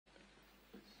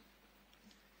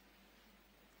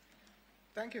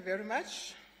Thank you very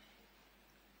much.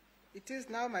 It is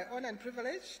now my honor and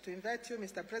privilege to invite you,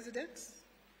 Mr. President,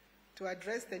 to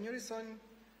address the newly sworn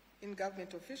in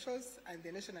government officials and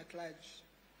the nation at large.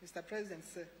 Mr. President,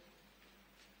 sir.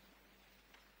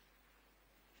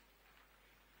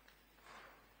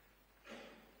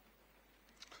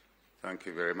 Thank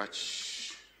you very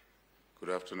much. Good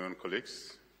afternoon,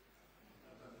 colleagues.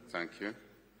 Thank you.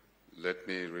 Let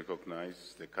me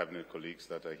recognize the cabinet colleagues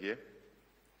that are here,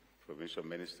 provincial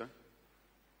minister,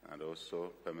 and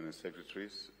also permanent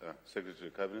secretaries,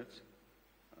 secretary cabinet,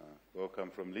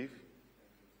 welcome from leave,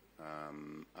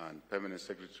 and permanent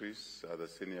secretaries, other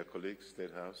senior colleagues,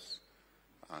 State House,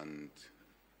 and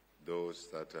those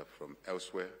that are from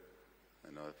elsewhere,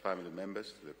 and our family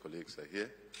members, the colleagues are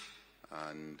here,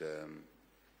 and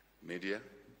media,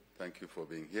 thank you for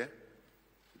being here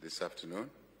this afternoon.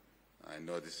 I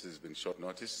know this has been short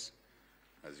notice.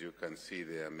 As you can see,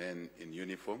 there are men in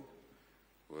uniform.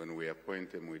 When we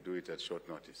appoint them, we do it at short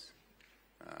notice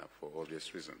for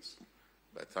obvious reasons.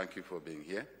 But thank you for being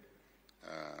here.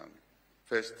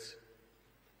 First,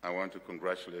 I want to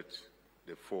congratulate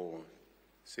the 4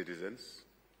 citizens,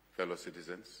 fellow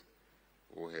citizens,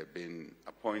 who have been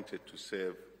appointed to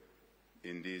serve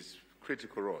in these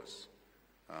critical roles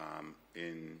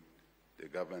in the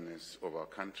governance of our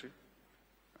country.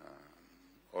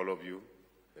 All of you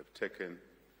have taken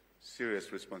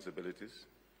serious responsibilities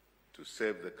to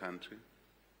serve the country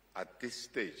at this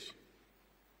stage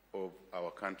of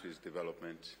our country's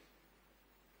development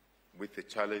with the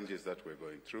challenges that we're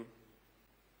going through,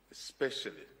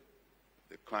 especially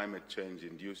the climate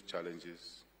change-induced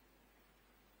challenges,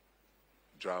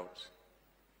 drought,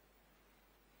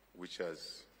 which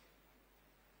has,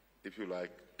 if you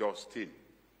like, doused in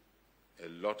a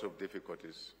lot of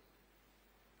difficulties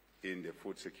in the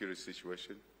food security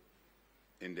situation,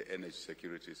 in the energy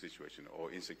security situation,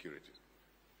 or insecurity,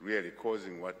 really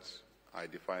causing what I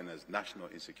define as national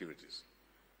insecurities.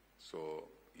 So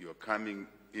you're coming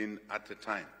in at a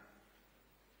time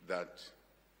that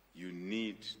you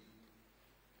need,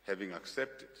 having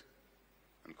accepted,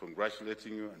 and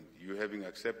congratulating you, and you having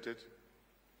accepted,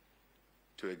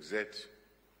 to exert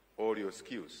all your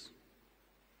skills,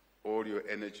 all your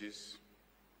energies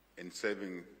in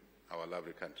serving our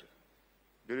lovely country.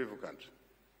 Beautiful country,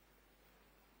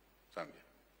 Zambia.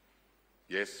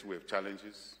 Yes, we have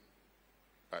challenges,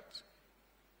 but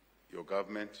your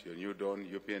government, your new dawn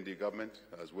UPND government,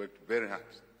 has worked very hard,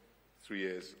 3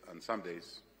 years and some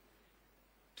days,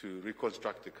 to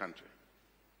reconstruct the country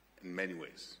in many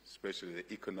ways, especially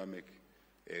the economic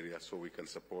area, so we can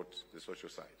support the social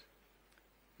side.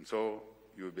 And so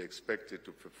you will be expected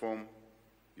to perform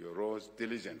your roles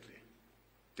diligently.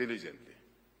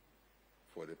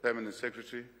 For the permanent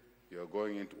secretary, you are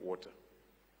going into water.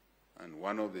 And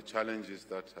one of the challenges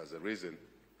that has arisen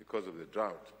because of the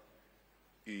drought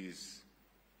is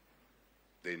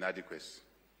the inadequacy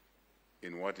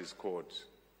in what is called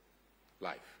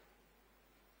life.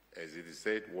 As it is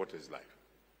said, water is life.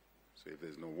 So if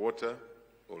there's no water,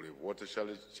 or if water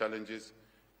challenges,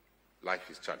 life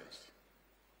is challenged.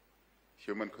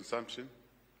 Human consumption,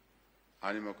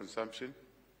 animal consumption,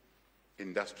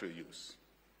 industrial use,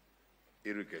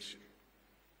 irrigation,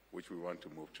 which we want to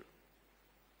move to.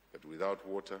 But without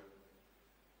water,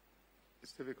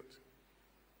 it's difficult.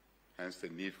 Hence the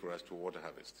need for us to water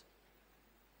harvest.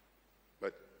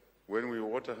 But when we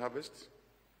water harvest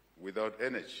without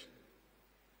energy,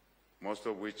 most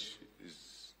of which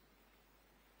is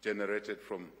generated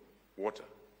from water,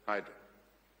 hydro,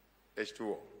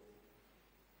 H2O,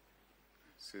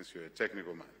 since you're a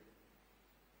technical man,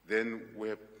 then we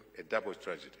have a double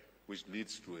tragedy, which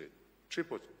leads to a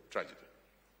triple tragedy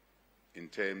in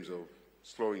terms of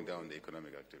slowing down the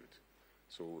economic activity.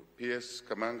 So, PS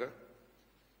Kamanga,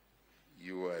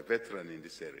 you are a veteran in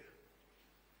this area,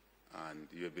 and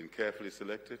you have been carefully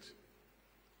selected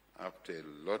after a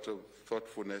lot of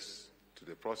thoughtfulness to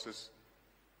the process,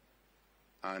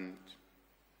 and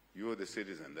you are the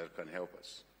citizen that can help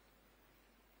us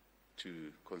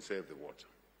to conserve the water.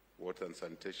 Water and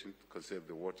sanitation, conserve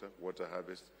the water, water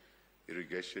harvest,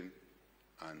 irrigation,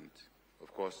 and,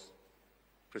 of course,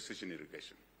 precision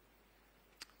irrigation.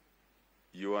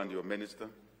 You and your minister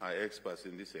are experts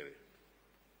in this area,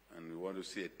 and we want to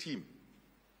see a team,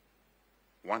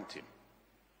 one team,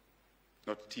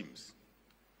 not teams,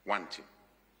 one team,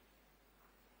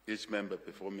 each member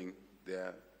performing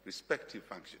their respective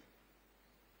function.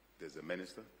 There's a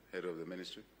minister, head of the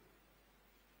ministry,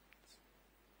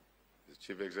 the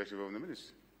chief executive of the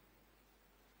ministry,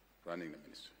 running the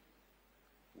ministry.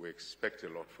 We expect a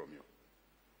lot from you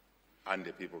and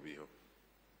the people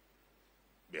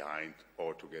behind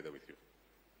or together with you.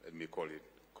 let me call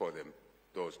them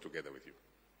those together with you.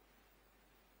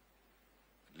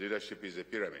 Leadership is a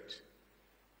pyramid.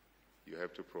 You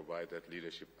have to provide that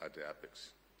leadership at the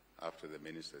apex, after the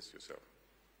ministers yourself.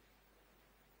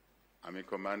 Army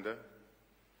Commander,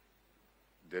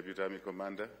 Deputy Army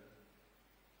Commander,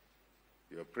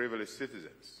 you are privileged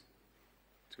citizens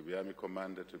to be Army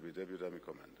Commander, to be Deputy Army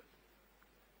Commander.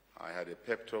 I had a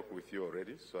pep talk with you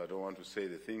already, so I don't want to say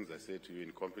the things I say to you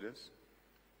in confidence,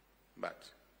 but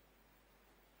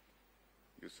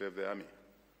you serve the Army.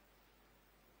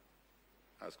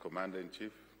 As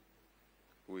Commander-in-Chief,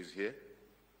 who is here,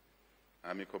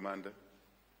 Army Commander,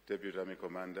 Deputy Army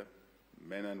Commander,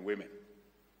 men and women,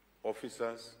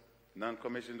 officers,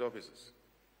 non-commissioned officers,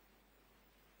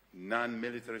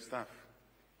 non-military staff,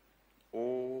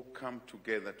 all come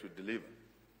together to deliver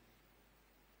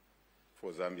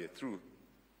for Zambia through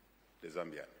the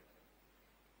Zambia.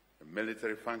 The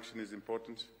military function is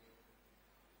important,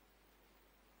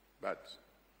 but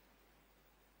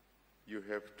you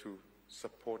have to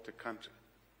support a country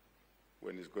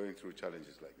when it's going through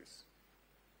challenges like this.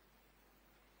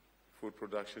 Food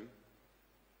production,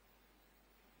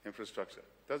 infrastructure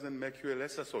doesn't make you a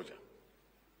lesser soldier,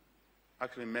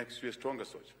 actually makes you a stronger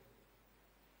soldier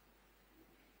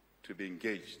to be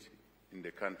engaged in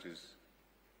the country's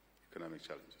economic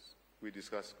challenges. We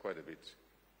discussed quite a bit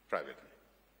privately.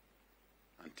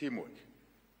 And teamwork.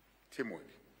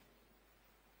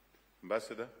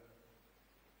 Ambassador,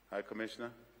 High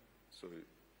Commissioner, so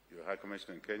you're High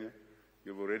Commissioner in Kenya.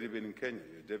 You've already been in Kenya.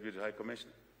 You're Deputy High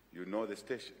Commissioner. You know the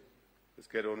station. Let's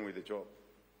get on with the job.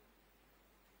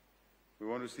 We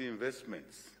want to see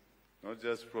investments, not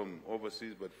just from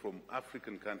overseas, but from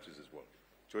African countries as well,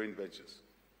 joint ventures.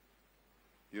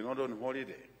 You're not on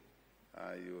holiday.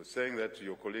 You were saying that to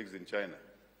your colleagues in China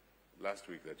last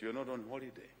week, that you're not on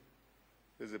holiday.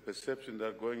 There's a perception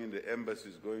that going in the embassy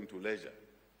is going to leisure,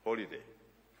 holiday.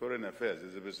 Foreign affairs,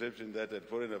 there's a perception that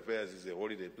foreign affairs is a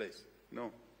holiday place.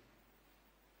 No.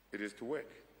 It is to work.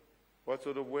 What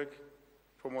sort of work?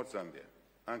 Promote Zambia.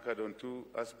 Anchored on two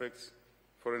aspects,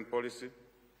 foreign policy.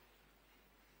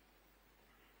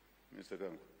 Mr.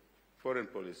 Kamanga, foreign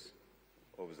policy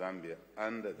of Zambia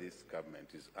under this government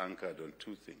is anchored on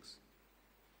two things.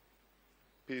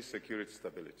 Peace, security,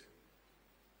 stability.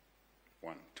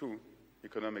 One. Two,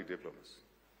 economic diplomacy.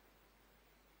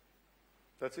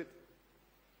 That's it.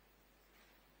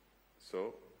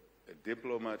 So, a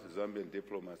diplomat, Zambian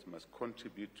diplomats must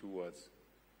contribute towards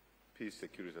peace,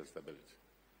 security, and stability.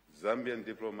 Zambian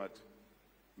diplomat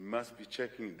must be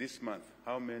checking this month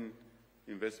how many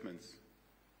investments,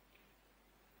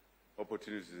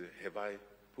 opportunities have I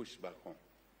pushed back home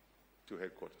to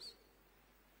headquarters.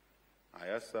 I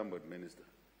asked somebody, Minister,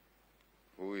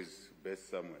 who is based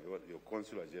somewhere, your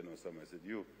consular general somewhere, I said,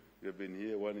 you've been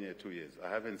here 1 year, 2 years. I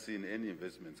haven't seen any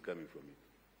investments coming from you.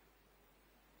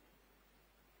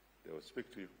 They will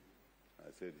speak to you.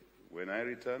 I said, when I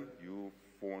return, you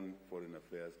phone Foreign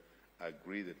Affairs,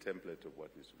 agree the template of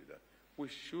what needs to be done. We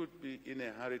should be in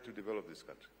a hurry to develop this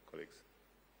country, colleagues.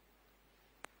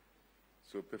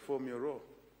 So perform your role.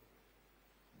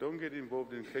 Don't get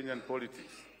involved in Kenyan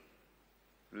politics.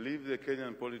 Leave the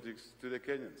Kenyan politics to the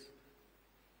Kenyans.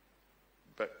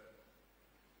 But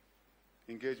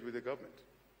engage with the government.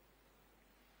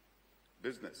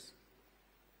 Business.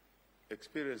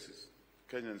 Experiences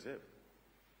Kenyans have.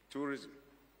 Tourism.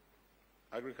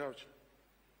 Agriculture.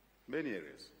 Many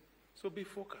areas. So be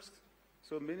focused.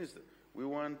 So, Minister, we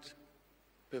want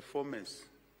performance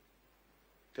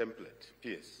template,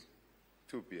 PS.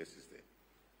 2 PSs there.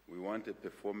 We want a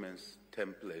performance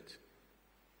template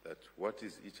that what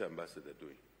is each ambassador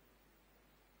doing?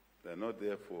 They're not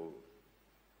there for,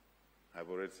 I've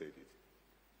already said it,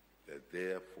 they're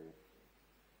there for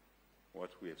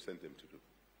what we have sent them to do.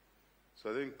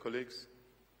 So I think, colleagues,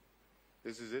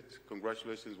 this is it.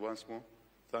 Congratulations once more.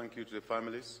 Thank you to the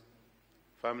families,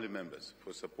 family members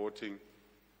for supporting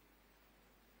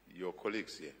your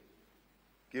colleagues here.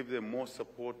 Give them more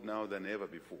support now than ever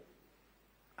before.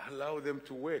 Allow them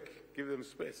to work. Give them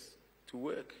space to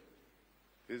work.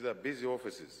 These are busy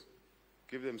offices.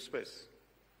 Give them space.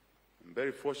 I'm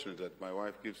very fortunate that my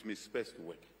wife gives me space to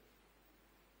work.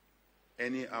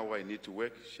 Any hour I need to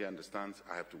work, she understands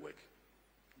I have to work.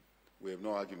 We have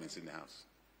no arguments in the house.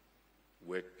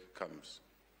 Work comes,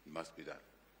 must be done.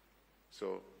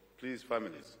 So please,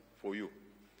 families, for you,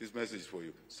 this message is for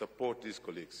you. Support these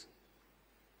colleagues.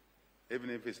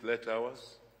 Even if it's late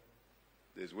hours,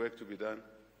 there's work to be done.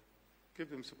 Give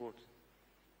them support.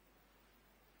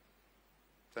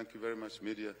 Thank you very much,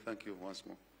 media. Thank you once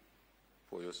more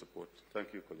for your support.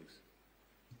 Thank you, colleagues.